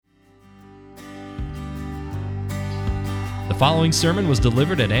following sermon was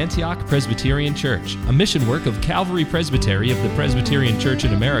delivered at Antioch Presbyterian Church, a mission work of Calvary Presbytery of the Presbyterian Church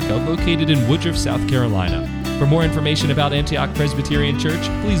in America located in Woodruff, South Carolina. For more information about Antioch Presbyterian Church,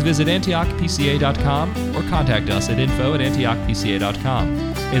 please visit antiochpca.com or contact us at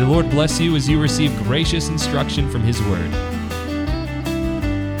info@antiochpca.com. May the Lord bless you as you receive gracious instruction from His Word.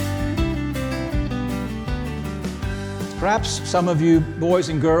 Perhaps some of you boys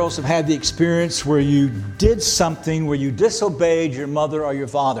and girls have had the experience where you did something where you disobeyed your mother or your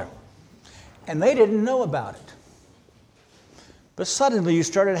father, and they didn't know about it. But suddenly you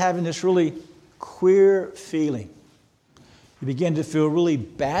started having this really queer feeling. You began to feel really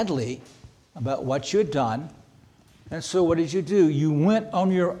badly about what you had done. And so what did you do? You went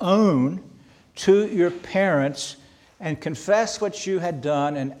on your own to your parents and confessed what you had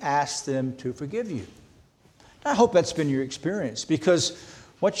done and asked them to forgive you. I hope that's been your experience, because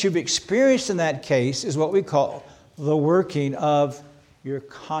what you've experienced in that case is what we call the working of your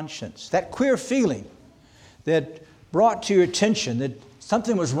conscience. That queer feeling that brought to your attention that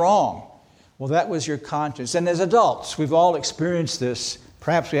something was wrong. Well, that was your conscience. And as adults, we've all experienced this.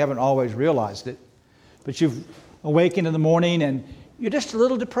 Perhaps we haven't always realized it. But you've awakened in the morning and you're just a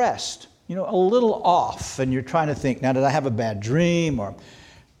little depressed, a little off. And you're trying to think, now, did I have a bad dream? Or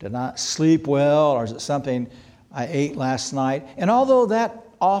did I not sleep well? Or is it something I ate last night? And although that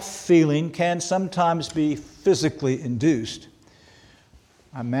off feeling can sometimes be physically induced,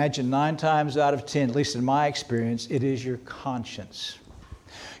 I imagine 9 times out of 10, at least in my experience, it is your conscience.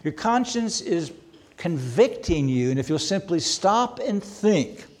 Your conscience is convicting you, and if you'll simply stop and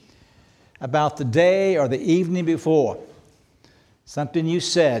think about the day or the evening before, something you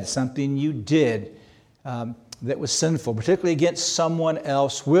said, something you did that was sinful, particularly against someone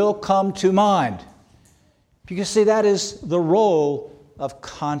else, will come to mind. You can see that is the role of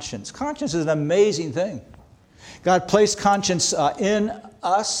conscience. Conscience is an amazing thing. God placed conscience in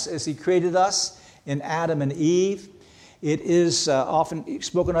us as He created us in Adam and Eve. It is often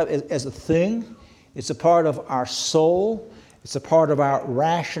spoken of as a thing. It's a part of our soul. It's a part of our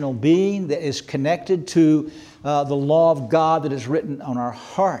rational being that is connected to the law of God that is written on our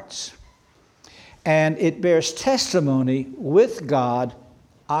hearts. And it bears testimony with God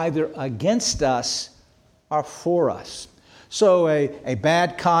either against us or for us. So a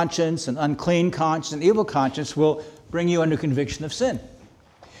bad conscience, an unclean conscience, an evil conscience will bring you under conviction of sin.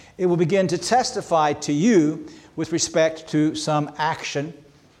 It will begin to testify to you with respect to some action,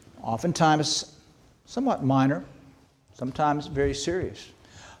 oftentimes somewhat minor, sometimes very serious.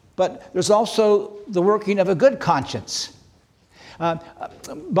 But there's also the working of a good conscience,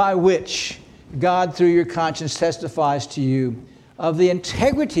 by which God, through your conscience, testifies to you of the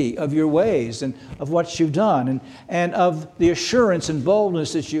integrity of your ways and of what you've done and of the assurance and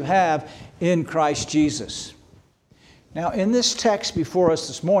boldness that you have in Christ Jesus. Now, in this text before us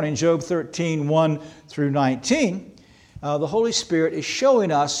this morning, Job 13, 1 through 19, the Holy Spirit is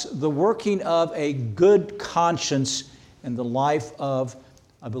showing us the working of a good conscience in the life of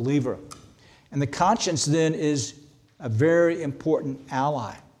a believer. And the conscience then is a very important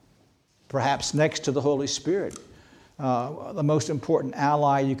ally, perhaps next to the Holy Spirit. The most important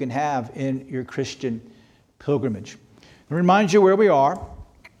ally you can have in your Christian pilgrimage. To remind you where we are,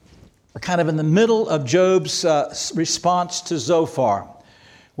 we're kind of in the middle of Job's response to Zophar.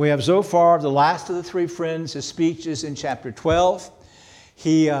 We have Zophar, the last of the 3 friends. His speech is in chapter 12.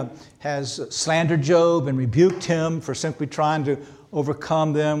 He has slandered Job and rebuked him for simply trying to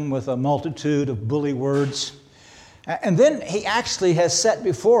overcome them with a multitude of bully words. And then he actually has set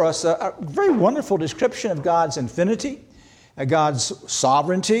before us a very wonderful description of God's infinity, God's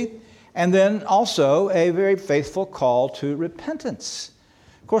sovereignty, and then also a very faithful call to repentance.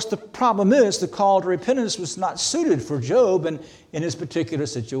 Of course, the problem is the call to repentance was not suited for Job and in his particular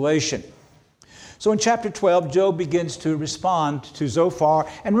situation. So in chapter 12, Job begins to respond to Zophar,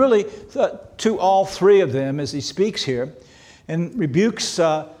 and really to all 3 of them as he speaks here, and rebukes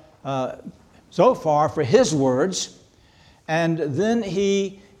Zophar for his words, and then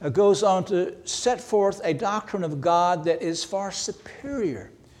he goes on to set forth a doctrine of God that is far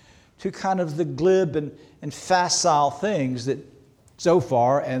superior to kind of the glib and facile things that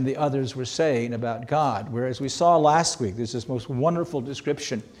Zophar and the others were saying about God. Whereas we saw last week, there's this most wonderful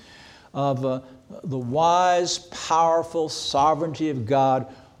description of the wise, powerful sovereignty of God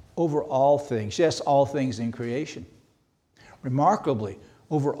over all things. Yes, all things in creation. Remarkably,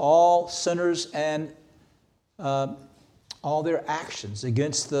 over all sinners and all their actions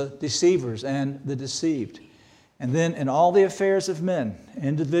against the deceivers and the deceived. And then in all the affairs of men,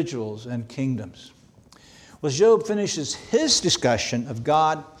 individuals, and kingdoms. Well, as Job finishes his discussion of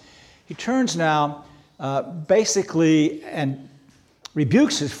God, he turns now basically and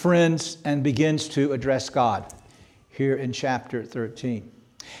rebukes his friends and begins to address God here in chapter 13.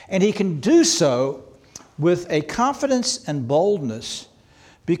 And he can do so with a confidence and boldness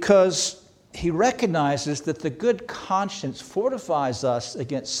because he recognizes that the good conscience fortifies us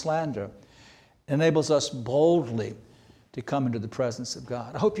against slander, enables us boldly to come into the presence of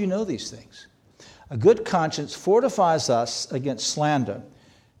God. I hope you know these things. A good conscience fortifies us against slander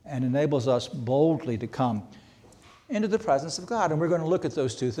and enables us boldly to come into the presence of God. And we're going to look at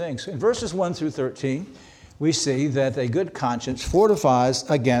those two things. In verses 1 through 13, we see that a good conscience fortifies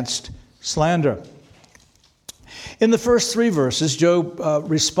against slander. In the first 3 verses, Job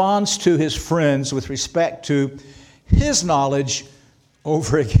responds to his friends with respect to his knowledge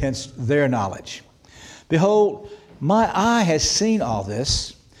over against their knowledge. Behold, my eye has seen all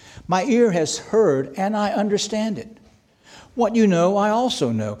this, my ear has heard, and I understand it. What you know, I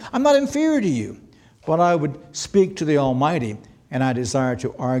also know. I'm not inferior to you, but I would speak to the Almighty, and I desire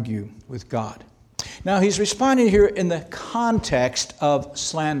to argue with God. Now, he's responding here in the context of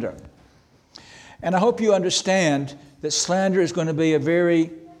slander. And I hope you understand that slander is going to be a very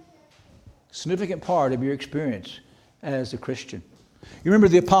significant part of your experience as a Christian. You remember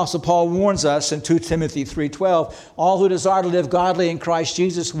the Apostle Paul warns us in 2 Timothy 3:12, all who desire to live godly in Christ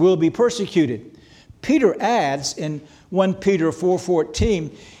Jesus will be persecuted. Peter adds in 1 Peter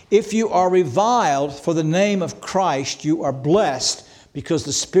 4:14, if you are reviled for the name of Christ, you are blessed because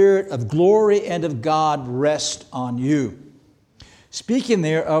the Spirit of glory and of God rests on you. Speaking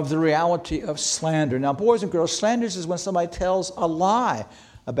there of the reality of slander. Now, boys and girls, slander is when somebody tells a lie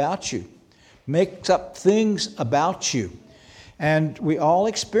about you, makes up things about you. And we all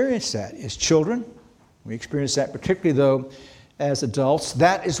experience that as children. We experience that particularly, though, as adults.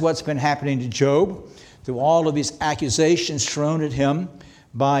 That is what's been happening to Job through all of these accusations thrown at him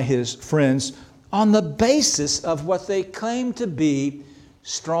by his friends on the basis of what they claim to be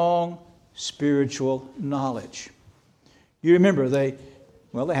strong spiritual knowledge. You remember, they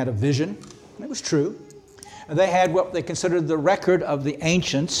had a vision. It was true. They had what they considered the record of the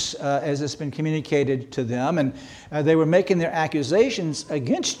ancients as it's been communicated to them. And they were making their accusations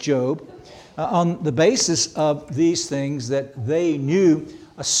against Job on the basis of these things that they knew,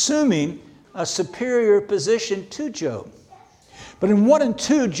 assuming a superior position to Job. But in 1 and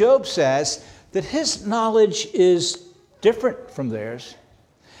 2, Job says that his knowledge is different from theirs.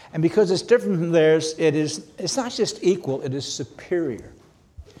 And because it's different from theirs, it's not just equal, it is superior.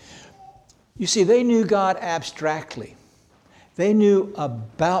 You see, they knew God abstractly. They knew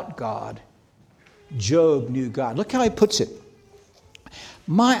about God. Job knew God. Look how he puts it.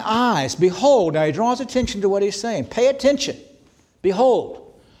 My eyes, behold. Now he draws attention to what he's saying. Pay attention.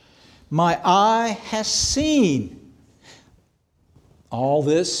 Behold, my eye has seen all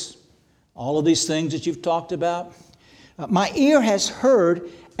this, all of these things that you've talked about. My ear has heard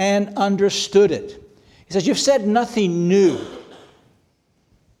and understood it. He says, you've said nothing new.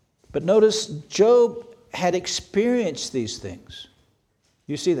 But notice, Job had experienced these things.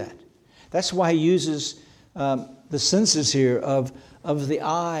 You see that? That's why he uses the senses here of the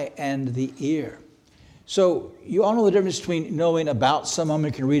eye and the ear. So you all know the difference between knowing about someone.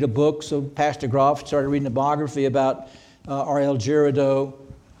 You can read a book. So Pastor Groff started reading a biography about R.L. Girardeau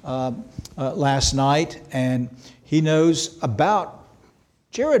last night, and he knows about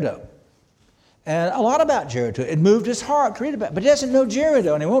Girardeau. And a lot about Girardeau. It moved his heart to read about it. But he doesn't know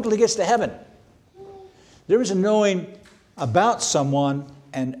Girardeau, and he won't till he gets to heaven. There is a knowing about someone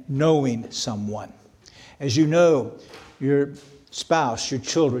and knowing someone. As you know, your spouse, your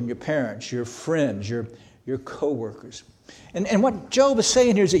children, your parents, your friends, your co-workers. And what Job is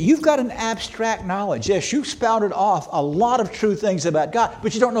saying here is that you've got an abstract knowledge. Yes, you've spouted off a lot of true things about God,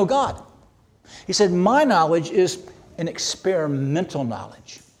 but you don't know God. He said, my knowledge is an experimental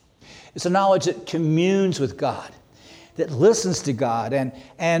knowledge. It's a knowledge that communes with God, that listens to God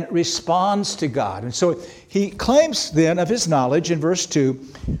and responds to God. And so he claims then of his knowledge in verse 2,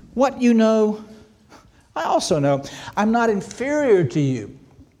 what you know, I also know. I'm not inferior to you.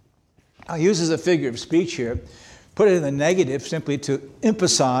 Now, he uses a figure of speech here, put it in the negative simply to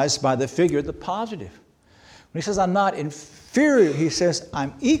emphasize by the figure the positive. When he says I'm not inferior, he says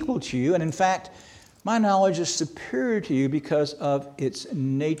I'm equal to you. And in fact, my knowledge is superior to you because of its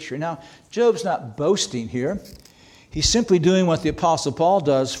nature. Now, Job's not boasting here. He's simply doing what the Apostle Paul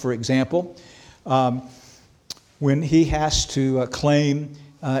does, for example, when he has to claim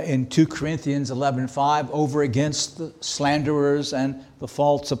in 2 Corinthians 11:5 over against the slanderers and the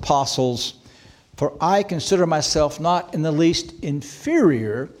false apostles. For I consider myself not in the least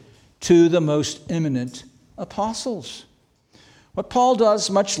inferior to the most eminent apostles. What Paul does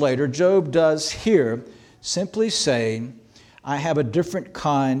much later, Job does here simply saying, I have a different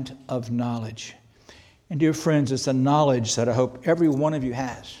kind of knowledge. And dear friends, it's a knowledge that I hope every one of you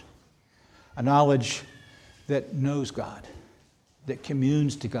has. A knowledge that knows God, that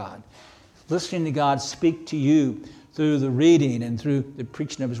communes to God, listening to God speak to you through the reading and through the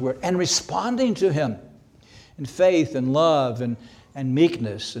preaching of His Word, and responding to Him in faith and love and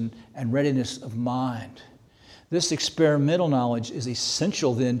meekness and readiness of mind. This experimental knowledge is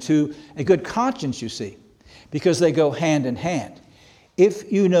essential then to a good conscience, you see, because they go hand in hand.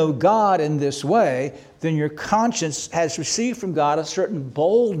 If you know God in this way, then your conscience has received from God a certain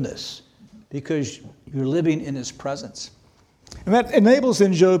boldness because you're living in His presence. And that enables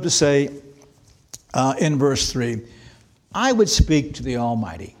then Job to say in verse 3, I would speak to the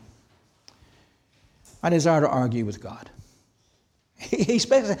Almighty. I desire to argue with God. He's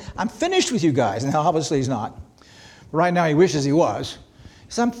basically, I'm finished with you guys. Now, obviously he's not. Right now he wishes he was.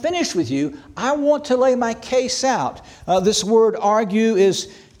 He says, I'm finished with you. I want to lay my case out. This word argue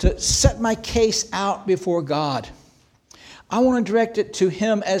is to set my case out before God. I want to direct it to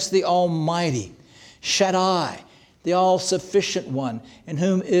Him as the Almighty, Shaddai, the all-sufficient one, in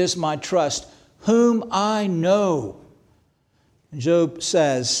whom is my trust, whom I know. And Job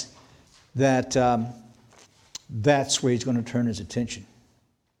says that that's where he's going to turn his attention.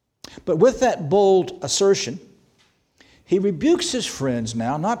 But with that bold assertion, he rebukes his friends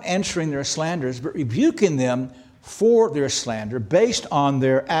now, not answering their slanders, but rebuking them for their slander based on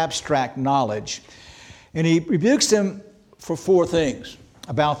their abstract knowledge. And he rebukes them for 4 things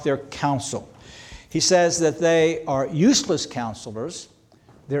about their counsel. He says that they are useless counselors,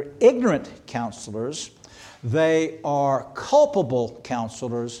 they're ignorant counselors, they are culpable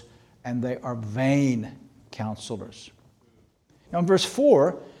counselors, and they are vain counselors. Now in verse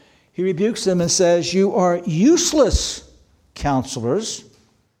 4, he rebukes them and says, you are useless counselors.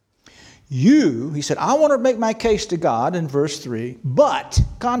 You, he said, I want to make my case to God in verse 3, but,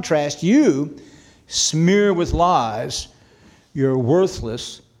 contrast, you smear with lies your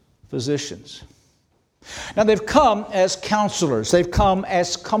worthless physicians. Now they've come as counselors, they've come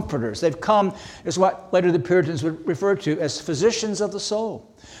as comforters, they've come as what later the Puritans would refer to as physicians of the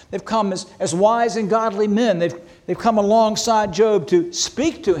soul. They've come as wise and godly men. They've come alongside Job to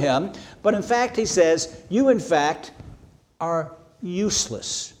speak to him, but in fact, he says, you in fact are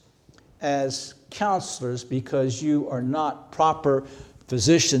useless as counselors because you are not proper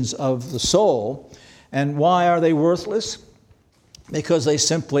physicians of the soul. And why are they worthless? Because they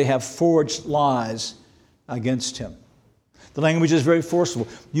simply have forged lies against him. The language is very forceful.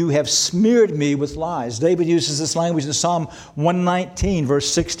 You have smeared me with lies. David uses this language in Psalm 119, verse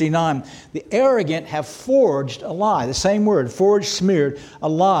 69. The arrogant have forged a lie. The same word, forged, smeared, a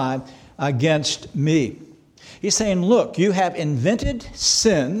lie against me. He's saying, look, you have invented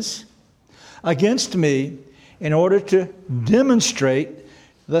sins against me in order to demonstrate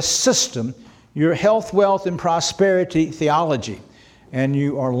the system, your health, wealth, and prosperity theology. And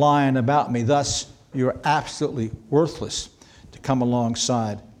you are lying about me. Thus, you're absolutely worthless to come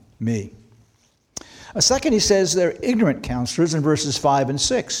alongside me. A second, he says they're ignorant counselors in verses 5 and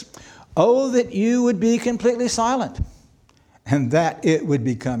 6. Oh, that you would be completely silent, and that it would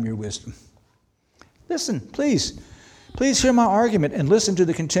become your wisdom. Listen, please hear my argument and listen to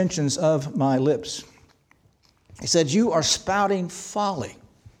the contentions of my lips. He said, you are spouting folly.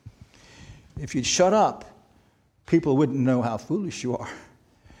 If you'd shut up, people wouldn't know how foolish you are.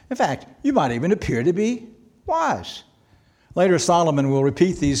 In fact, you might even appear to be wise. Later, Solomon will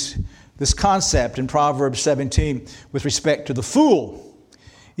repeat this concept in Proverbs 17 with respect to the fool.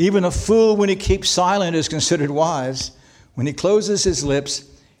 Even a fool, when he keeps silent, is considered wise. When he closes his lips,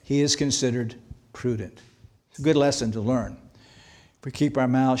 he is considered prudent. It's a good lesson to learn. If we keep our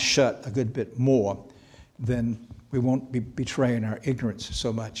mouths shut a good bit more, then we won't be betraying our ignorance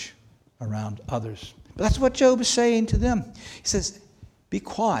so much around others. But that's what Job is saying to them. He says, be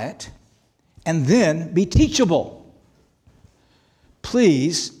quiet and then be teachable.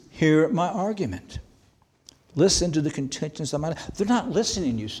 Please hear my argument. Listen to the contentions of my life. They're not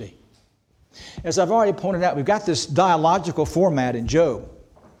listening, you see. As I've already pointed out, we've got this dialogical format in Job.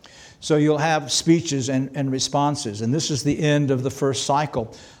 So you'll have speeches and responses. And this is the end of the first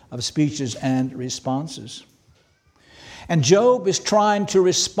cycle of speeches and responses. And Job is trying to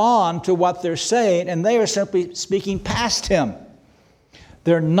respond to what they're saying, and they are simply speaking past him.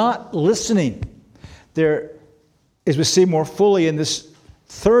 They're not listening. They're, as we see more fully in this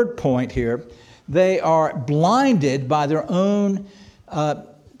third point here, they are blinded by their own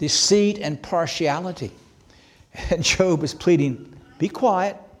deceit and partiality. And Job is pleading, be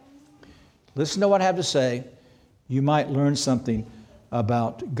quiet. Listen to what I have to say. You might learn something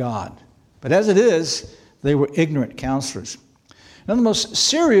about God. But as it is, They were ignorant counselors. Now, the most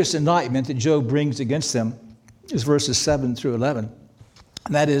serious indictment that Job brings against them is verses 7 through 11.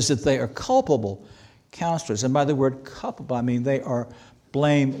 And that is that they are culpable counselors. And by the word culpable, I mean they are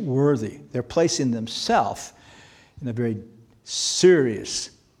blameworthy. They're placing themselves in a very serious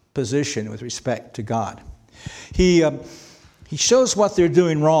position with respect to God. He shows what they're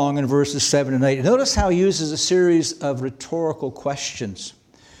doing wrong in verses 7 and 8. Notice how he uses a series of rhetorical questions.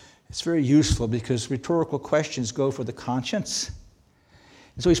 It's very useful because rhetorical questions go for the conscience.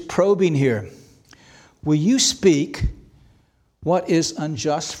 And so he's probing here. Will you speak what is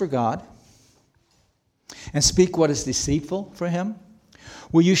unjust for God and speak what is deceitful for him?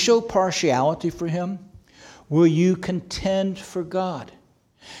 Will you show partiality for him? Will you contend for God?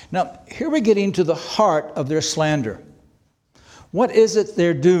 Now, here we're getting to the heart of their slander. What is it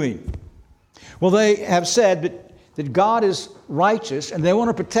they're doing? Well, they have said that God is righteous, and they want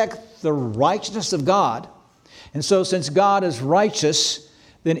to protect the righteousness of God. And so since God is righteous,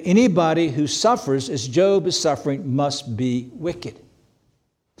 then anybody who suffers as Job is suffering must be wicked.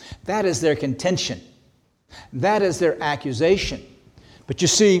 That is their contention. That is their accusation. But you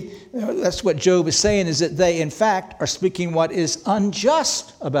see, that's what Job is saying, is that they, in fact, are speaking what is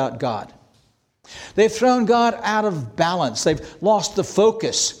unjust about God. They've thrown God out of balance. They've lost the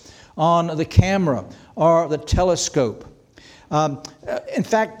focus on the camera or the telescope. In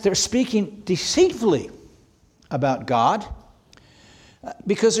fact, they're speaking deceitfully about God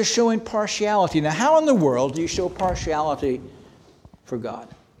because they're showing partiality. Now, how in the world do you show partiality for God?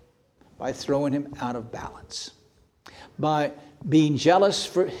 By throwing him out of balance. By being jealous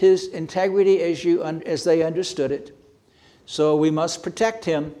for his integrity as they understood it. So we must protect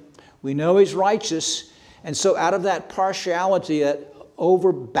him. We know he's righteous. And so out of that partiality, that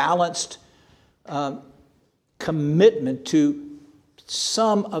overbalanced commitment to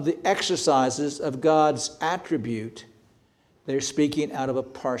some of the exercises of God's attribute, they're speaking out of a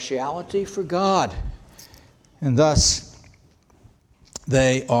partiality for God. And thus,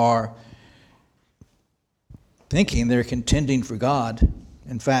 they are thinking they're contending for God.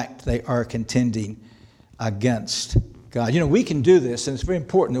 In fact, they are contending against God. You know, we can do this, and it's very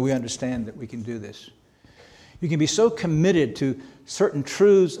important that we understand that we can do this. You can be so committed to certain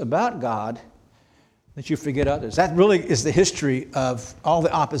truths about God that you forget others. That really is the history of all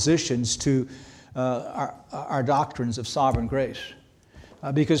the oppositions to our doctrines of sovereign grace.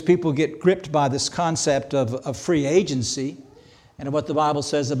 Because people get gripped by this concept of free agency and what the Bible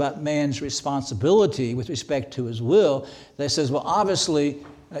says about man's responsibility with respect to his will. They says, well, obviously,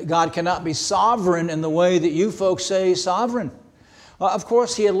 God cannot be sovereign in the way that you folks say he's sovereign. Of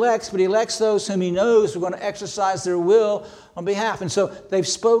course, he elects, but he elects those whom he knows are going to exercise their will on behalf. And so they've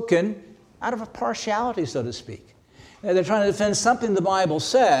spoken out of a partiality, so to speak. They're trying to defend something the Bible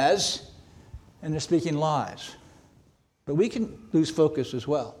says, and they're speaking lies. But we can lose focus as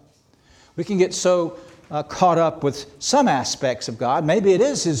well. We can get so caught up with some aspects of God. Maybe it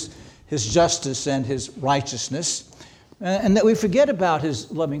is his justice and his righteousness, and that we forget about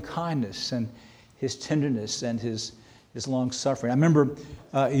his loving kindness and his tenderness and his long-suffering. I remember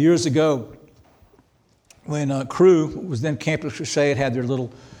years ago when Cru was then Campus Crusade, had their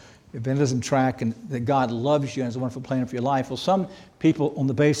little evangelism track, and that God loves you and has a wonderful plan for your life. Well, some people on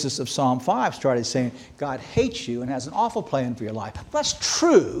the basis of Psalm 5 started saying God hates you and has an awful plan for your life. Well, that's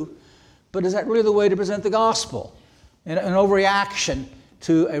true, but is that really the way to present the gospel? An overreaction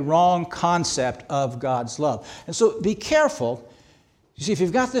to a wrong concept of God's love. And so be careful. You see, if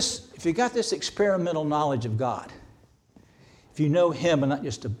you've got this experimental knowledge of God, if you know him and not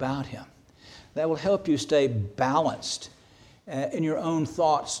just about him, that will help you stay balanced in your own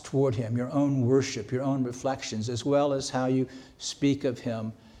thoughts toward him, your own worship, your own reflections, as well as how you speak of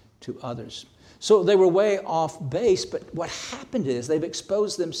him to others. So they were way off base, but what happened is they've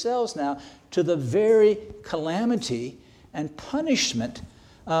exposed themselves now to the very calamity and punishment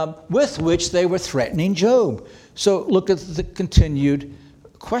with which they were threatening Job. So look at the continued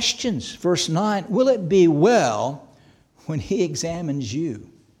questions. Verse 9, will it be well when he examines you?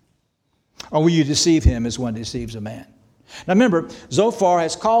 Or will you deceive him as one deceives a man? Now remember, Zophar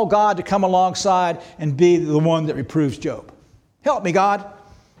has called God to come alongside and be the one that reproves Job. Help me, God,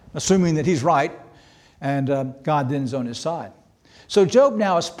 assuming that he's right, and God then is on his side. So Job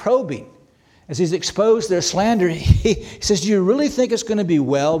now is probing. As he's exposed their slander, he says, do you really think it's going to be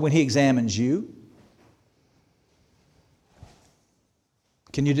well when he examines you?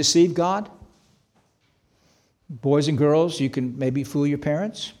 Can you deceive God? Boys and girls, you can maybe fool your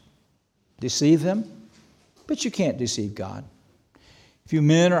parents, deceive them, but you can't deceive God. If you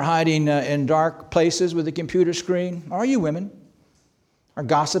men are hiding in dark places with a computer screen, or you women are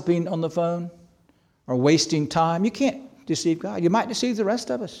gossiping on the phone, or wasting time. You can't deceive God. You might deceive the rest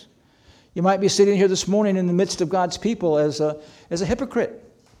of us. You might be sitting here this morning in the midst of God's people as a hypocrite,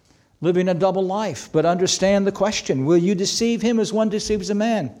 living a double life. But understand the question, will you deceive him as one deceives a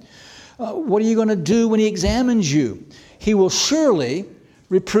man? What are you going to do when he examines you? He will surely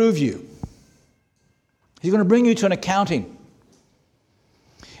reprove you. He's going to bring you to an accounting.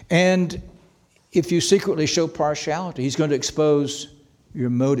 And if you secretly show partiality, he's going to expose your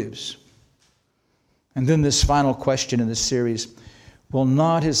motives. And then this final question in this series, will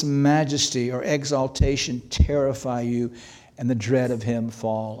not his majesty or exaltation terrify you and the dread of him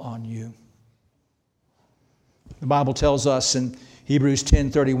fall on you? The Bible tells us in Hebrews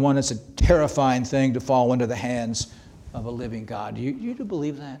 10:31, it's a terrifying thing to fall into the hands of a living God. Do you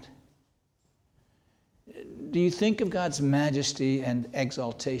believe that? Do you think of God's majesty and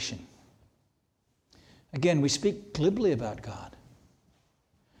exaltation? Again, we speak glibly about God.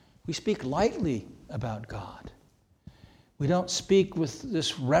 We speak lightly about God. We don't speak with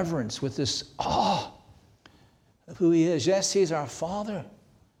this reverence, with this awe of who he is. Yes, he's our Father,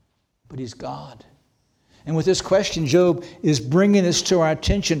 but he's God. And with this question, Job is bringing this to our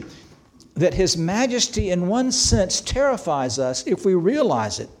attention, that his majesty in one sense terrifies us if we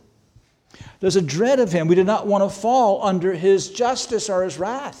realize it. There's a dread of him. We do not want to fall under his justice or his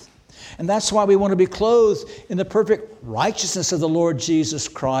wrath. And that's why we want to be clothed in the perfect righteousness of the Lord Jesus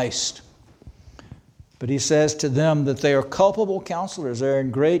Christ. But he says to them that they are culpable counselors. They're in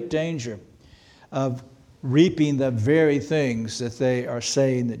great danger of reaping the very things that they are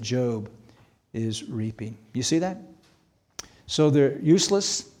saying that Job is reaping. You see that? So they're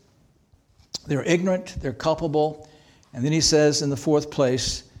useless, they're ignorant, they're culpable. And then he says in the fourth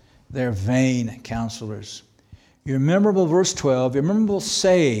place, they're vain counselors. Your memorable, verse 12, your memorable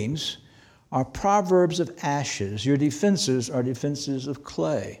sayings are proverbs of ashes. Your defenses are defenses of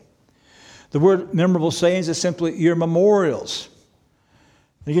clay. The word memorable sayings is simply your memorials.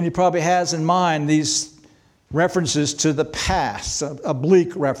 Again, he probably has in mind these references to the past,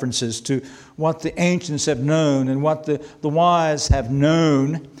 oblique references to what the ancients have known and what the wise have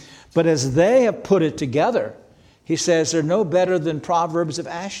known. But as they have put it together, he says they're no better than proverbs of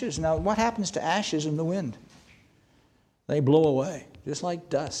ashes. Now, what happens to ashes in the wind? They blow away, just like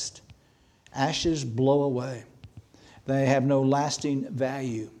dust. Ashes blow away. They have no lasting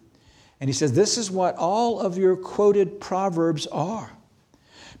value. And he says, this is what all of your quoted proverbs are.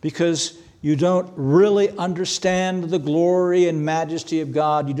 Because you don't really understand the glory and majesty of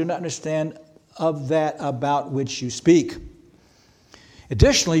God. You do not understand of that about which you speak.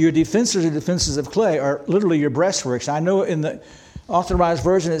 Additionally, your defenses or defenses of clay are literally your breastworks. I know in the Authorized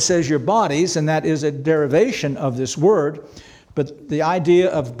Version it says your bodies, and that is a derivation of this word. But the idea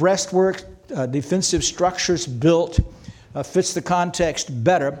of breastwork, defensive structures built, fits the context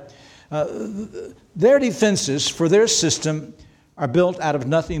better. Their defenses for their system are built out of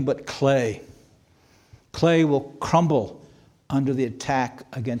nothing but clay. Clay will crumble under the attack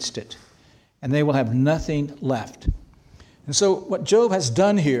against it, and they will have nothing left. And so what Job has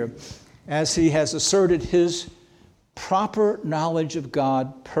done here, as he has asserted his proper knowledge of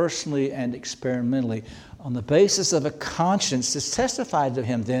God personally and experimentally, on the basis of a conscience that's testified to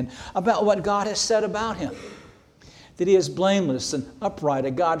him then about what God has said about him. That he is blameless and upright,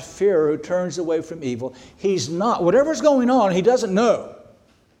 a God-fearer who turns away from evil. He's not, whatever's going on, he doesn't know.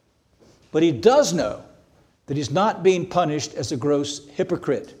 But he does know that he's not being punished as a gross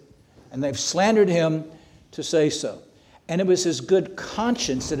hypocrite. And they've slandered him to say so. And it was his good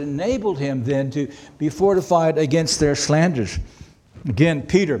conscience that enabled him then to be fortified against their slanders. Again,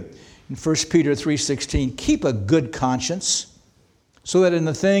 Peter, in 1 Peter 3:16, keep a good conscience, so that in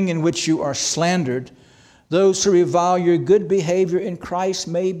the thing in which you are slandered, those who revile your good behavior in Christ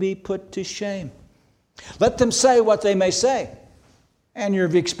may be put to shame. Let them say what they may say, and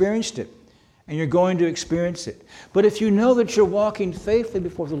you've experienced it, and you're going to experience it. But if you know that you're walking faithfully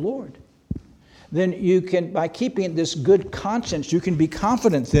before the Lord, then you can, by keeping this good conscience, you can be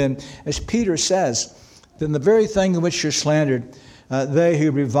confident then, as Peter says, that in the very thing in which you're slandered, they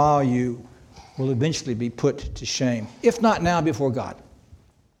who revile you will eventually be put to shame, if not now before God.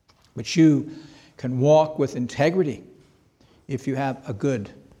 But you can walk with integrity if you have a good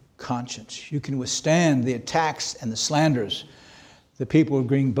conscience. You can withstand the attacks and the slanders that people will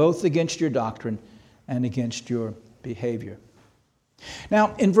bring both against your doctrine and against your behavior.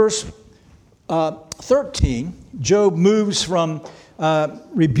 Now, in verse 13, Job moves from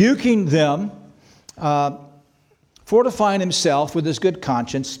rebuking them, fortifying himself with his good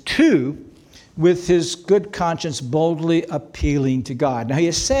conscience, to with his good conscience boldly appealing to God. Now, he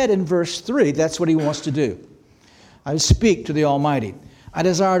has said in verse 3, that's what he wants to do. I speak to the Almighty. I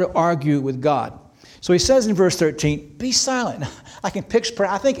desire to argue with God. So he says in verse 13, be silent. I can picture,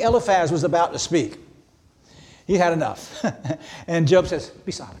 I think Eliphaz was about to speak. He had enough. And Job says,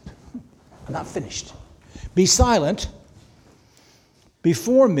 be silent. I'm not finished. Be silent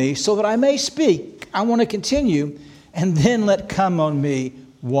before me so that I may speak. I want to continue, and then let come on me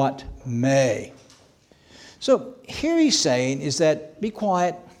what may. So here he's saying is that be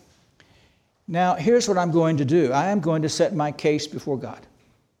quiet. Now here's what I'm going to do. I am going to set my case before God.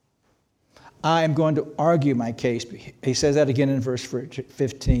 I am going to argue my case. He says that again in verse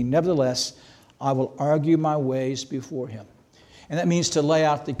 15. Nevertheless, I will argue my ways before him. And that means to lay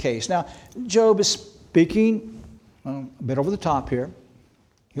out the case. Now, Job is speaking a bit over the top here.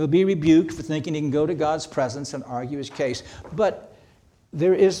 He'll be rebuked for thinking he can go to God's presence and argue his case. But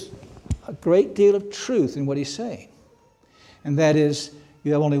there is a great deal of truth in what he's saying. And that is,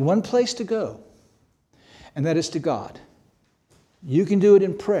 you have only one place to go, and that is to God. You can do it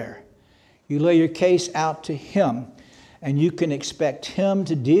in prayer. You lay your case out to him, and you can expect him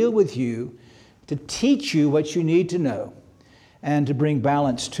to deal with you, to teach you what you need to know, and to bring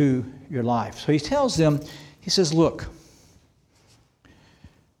balance to your life. So he tells them, he says, look,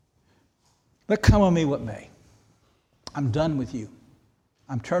 let come on me what may. I'm done with you.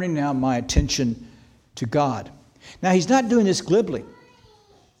 I'm turning now my attention to God. Now, he's not doing this glibly.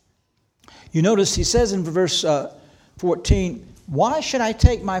 You notice he says in verse 14, why should I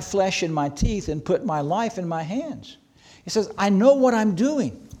take my flesh in my teeth and put my life in my hands? He says, I know what I'm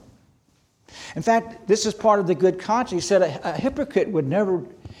doing. In fact, this is part of the good conscience. He said a hypocrite would never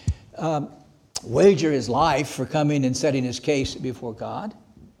wager his life for coming and setting his case before God.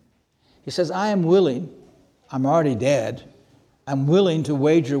 He says, I am willing, I'm already dead, I'm willing to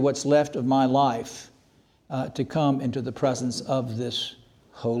wager what's left of my life to come into the presence of this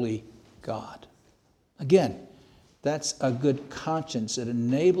holy God. Again, that's a good conscience. It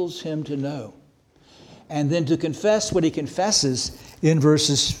enables him to know. And then to confess what he confesses in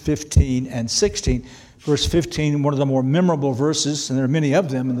verses 15 and 16. Verse 15, one of the more memorable verses, and there are many of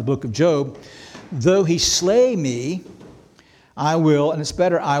them in the book of Job. Though he slay me, I will, and it's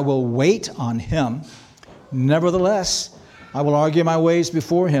better, I will wait on him. Nevertheless, I will argue my ways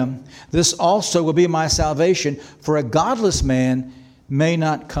before him. This also will be my salvation, for a godless man may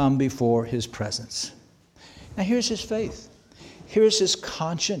not come before his presence. Now here's his faith. Here's his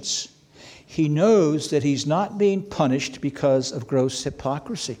conscience. He knows that he's not being punished because of gross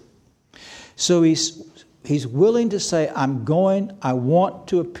hypocrisy. So he's willing to say, I want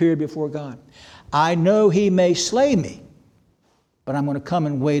to appear before God. I know he may slay me, but I'm going to come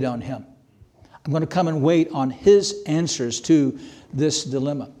and wait on him. I'm going to come and wait on his answers to this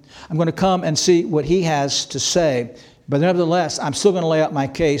dilemma. I'm going to come and see what he has to say, but nevertheless, I'm still going to lay out my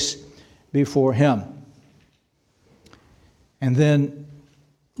case before him. And then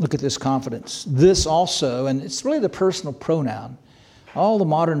look at this confidence. This also, and it's really the personal pronoun. All the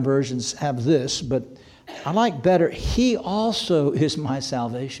modern versions have this, but I like better, he also is my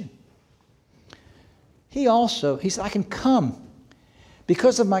salvation. He said, I can come.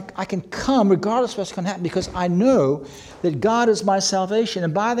 I can come regardless of what's going to happen because I know that God is my salvation.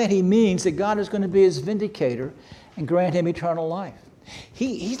 And by that he means that God is going to be his vindicator and grant him eternal life.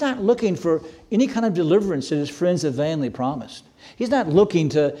 He's not looking for any kind of deliverance that his friends have vainly promised. He's not looking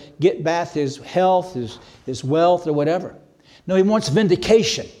to get back his health, his wealth, or whatever. No, he wants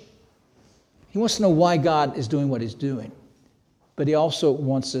vindication. He wants to know why God is doing what he's doing. But he also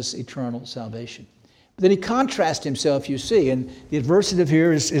wants this eternal salvation. But then he contrasts himself, you see, and the adversative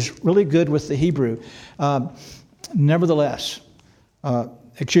here is really good with the Hebrew. Nevertheless,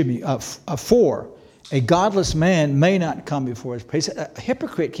 for a godless man may not come before his presence. A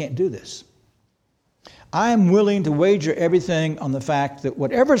hypocrite can't do this. I am willing to wager everything on the fact that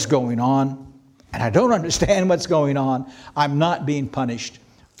whatever's going on, and I don't understand what's going on, I'm not being punished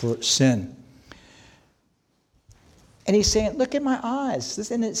for sin. And he's saying, look at my eyes.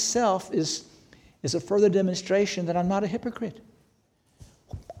 This in itself is a further demonstration that I'm not a hypocrite.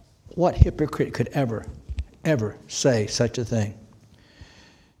 What hypocrite could ever say such a thing?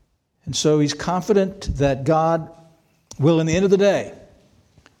 And so he's confident that God will, in the end of the day,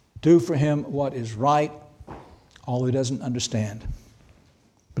 do for him what is right, although he doesn't understand.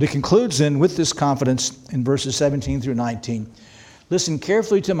 But he concludes then with this confidence in verses 17 through 19. Listen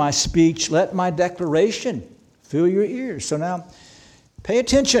carefully to my speech. Let my declaration fill your ears. So now, pay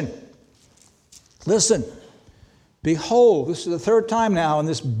attention. Listen. Behold, this is the third time now in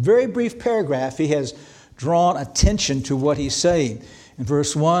this very brief paragraph he has drawn attention to what he's saying. In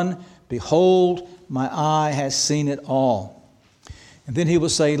verse 1, behold, my eye has seen it all. And then he will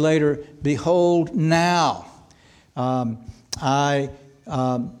say later, behold now,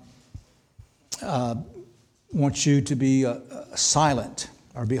 wants you to be silent.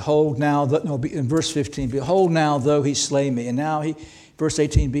 Or behold now, in verse 15, behold now, though he slay me. And now verse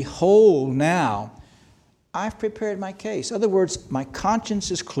 18, behold now, I've prepared my case. In other words, my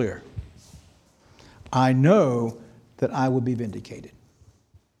conscience is clear. I know that I will be vindicated.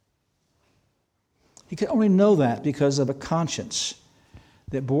 He could only know that because of a conscience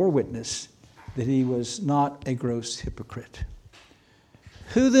that bore witness that he was not a gross hypocrite.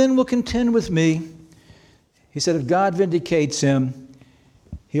 Who then will contend with me? He said, if God vindicates him,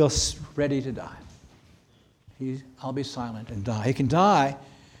 he's ready to die. I'll be silent and die. He can die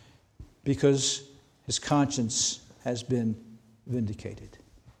because his conscience has been vindicated.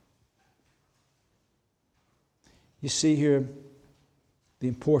 You see here the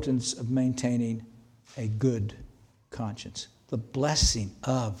importance of maintaining a good conscience, the blessing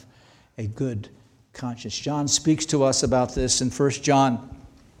of a good conscience. John speaks to us about this in 1 John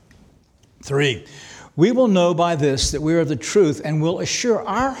 3. We will know by this that we are of the truth and will assure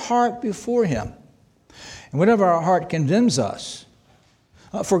our heart before him. And whatever our heart condemns us,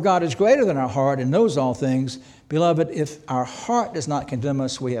 for God is greater than our heart and knows all things. Beloved, if our heart does not condemn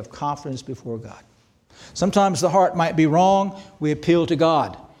us, we have confidence before God. Sometimes the heart might be wrong. We appeal to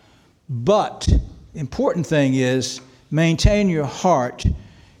God. But the important thing is maintain your heart,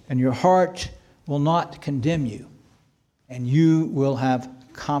 and your heart will not condemn you. And you will have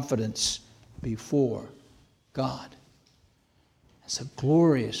confidence before God. It's a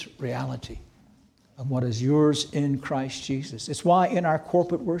glorious reality of what is yours in Christ Jesus. It's why in our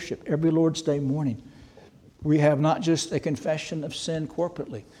corporate worship, every Lord's Day morning, we have not just a confession of sin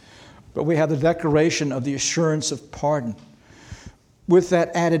corporately, but we have the declaration of the assurance of pardon with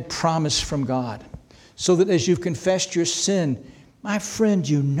that added promise from God. So that as you've confessed your sin, my friend,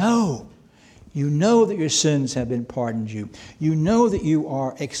 you know that your sins have been pardoned you. You know that you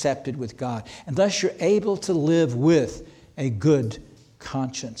are accepted with God. And thus you're able to live with a good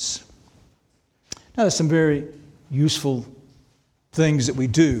conscience. Now, there's some very useful things that we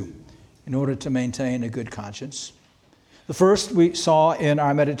do in order to maintain a good conscience. The first we saw in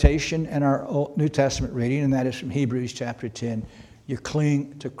our meditation and our New Testament reading, and that is from Hebrews chapter 10. You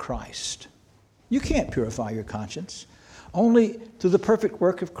cling to Christ. You can't purify your conscience. Only through the perfect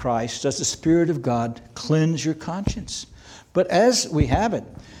work of Christ does the Spirit of God cleanse your conscience. But as we have it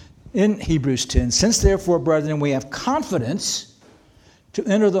in Hebrews 10, since therefore, brethren, we have confidence to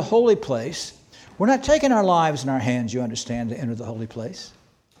enter the holy place. We're not taking our lives in our hands, you understand, to enter the holy place.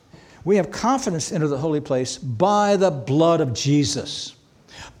 We have confidence to enter the holy place by the blood of Jesus,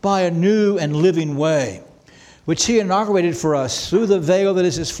 by a new and living way, which he inaugurated for us through the veil that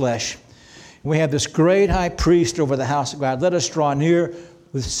is his flesh. We have this great high priest over the house of God. Let us draw near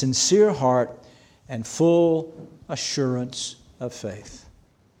with sincere heart and full assurance of faith.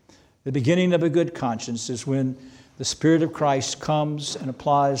 The beginning of a good conscience is when the Spirit of Christ comes and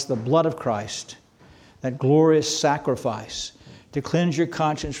applies the blood of Christ, that glorious sacrifice, to cleanse your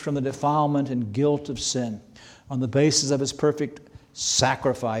conscience from the defilement and guilt of sin on the basis of his perfect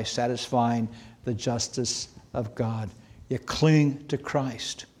sacrifice, satisfying the justice of God. You cling to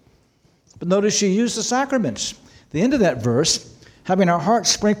Christ. But notice you use the sacraments. The end of that verse, having our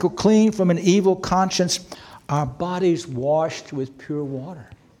hearts sprinkled clean from an evil conscience, our bodies washed with pure water.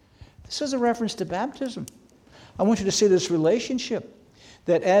 This is a reference to baptism. I want you to see this relationship,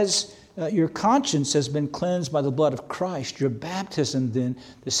 that as your conscience has been cleansed by the blood of Christ, your baptism then,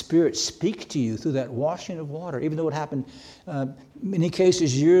 the Spirit speaks to you through that washing of water, even though it happened many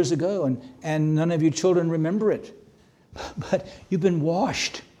cases years ago, and none of you children remember it. But you've been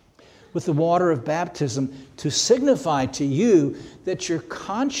washed with the water of baptism to signify to you that your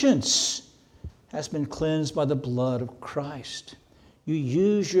conscience has been cleansed by the blood of Christ. You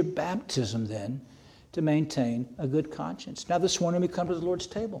use your baptism then to maintain a good conscience. Now this morning we come to the Lord's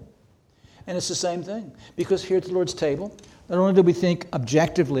table. And it's the same thing. Because here at the Lord's table, not only do we think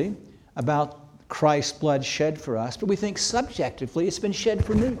objectively about Christ's blood shed for us, but we think subjectively it's been shed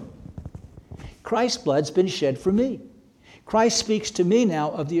for me. Christ's blood's been shed for me. Christ speaks to me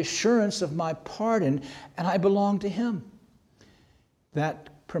now of the assurance of my pardon, and I belong to him.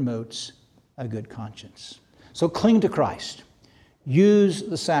 That promotes a good conscience. So cling to Christ. Use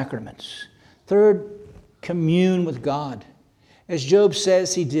the sacraments. Third, commune with God. As Job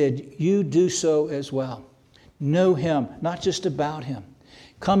says he did, you do so as well. Know him, not just about him.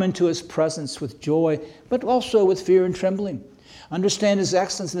 Come into his presence with joy, but also with fear and trembling. Understand his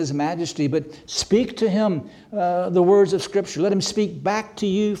excellence and his majesty, but speak to him the words of Scripture. Let him speak back to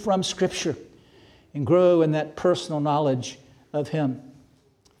you from Scripture and grow in that personal knowledge of him.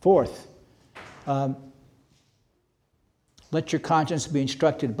 Fourth, let your conscience be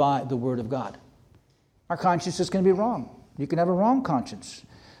instructed by the Word of God. our conscience is going to be wrong. You can have a wrong conscience.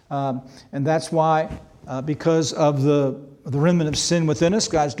 And that's why, because of the remnant of sin within us,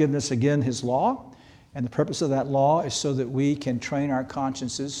 God's given us again His law. And the purpose of that law is so that we can train our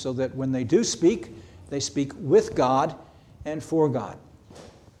consciences so that when they do speak, they speak with God and for God.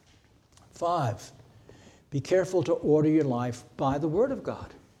 5, be careful to order your life by the Word of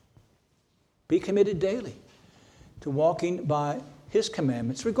God. Be committed daily to walking by His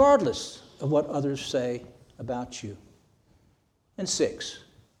commandments, regardless of what others say about you. And 6,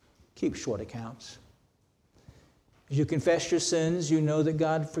 keep short accounts. As you confess your sins, you know that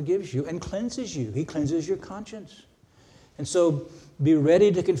God forgives you and cleanses you. He cleanses your conscience. And so be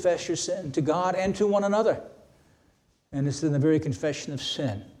ready to confess your sin to God and to one another. And it's in the very confession of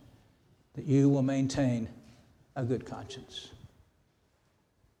sin that you will maintain a good conscience.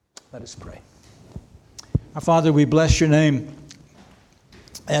 Let us pray. Our Father, we bless your name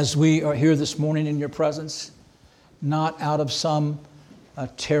as we are here this morning in your presence, not out of some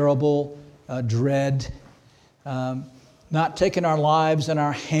terrible dread, not taking our lives in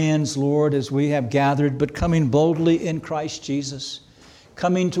our hands, Lord, as we have gathered, but coming boldly in Christ Jesus,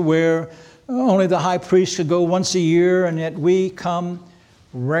 coming to where only the high priest could go once a year, and yet we come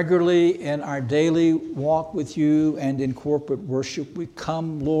regularly in our daily walk with you and in corporate worship. We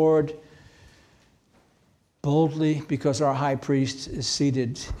come, Lord, boldly because our high priest is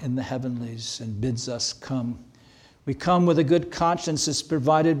seated in the heavenlies and bids us come. We come with a good conscience that's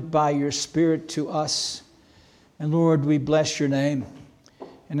provided by your Spirit to us. And Lord, we bless your name.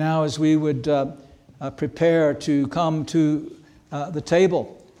 And now as we would prepare to come to the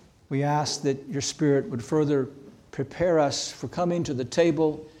table, we ask that your Spirit would further prepare us for coming to the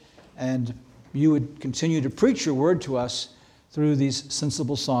table, and you would continue to preach your word to us through these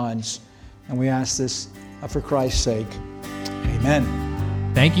sensible signs. And we ask this for Christ's sake. Amen.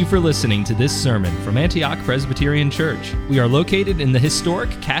 Thank you for listening to this sermon from Antioch Presbyterian Church. We are located in the historic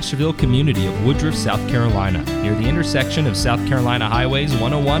Cashville community of Woodruff, South Carolina, near the intersection of South Carolina Highways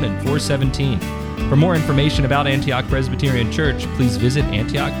 101 and 417. For more information about Antioch Presbyterian Church, please visit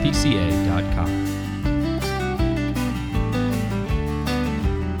antiochpca.com.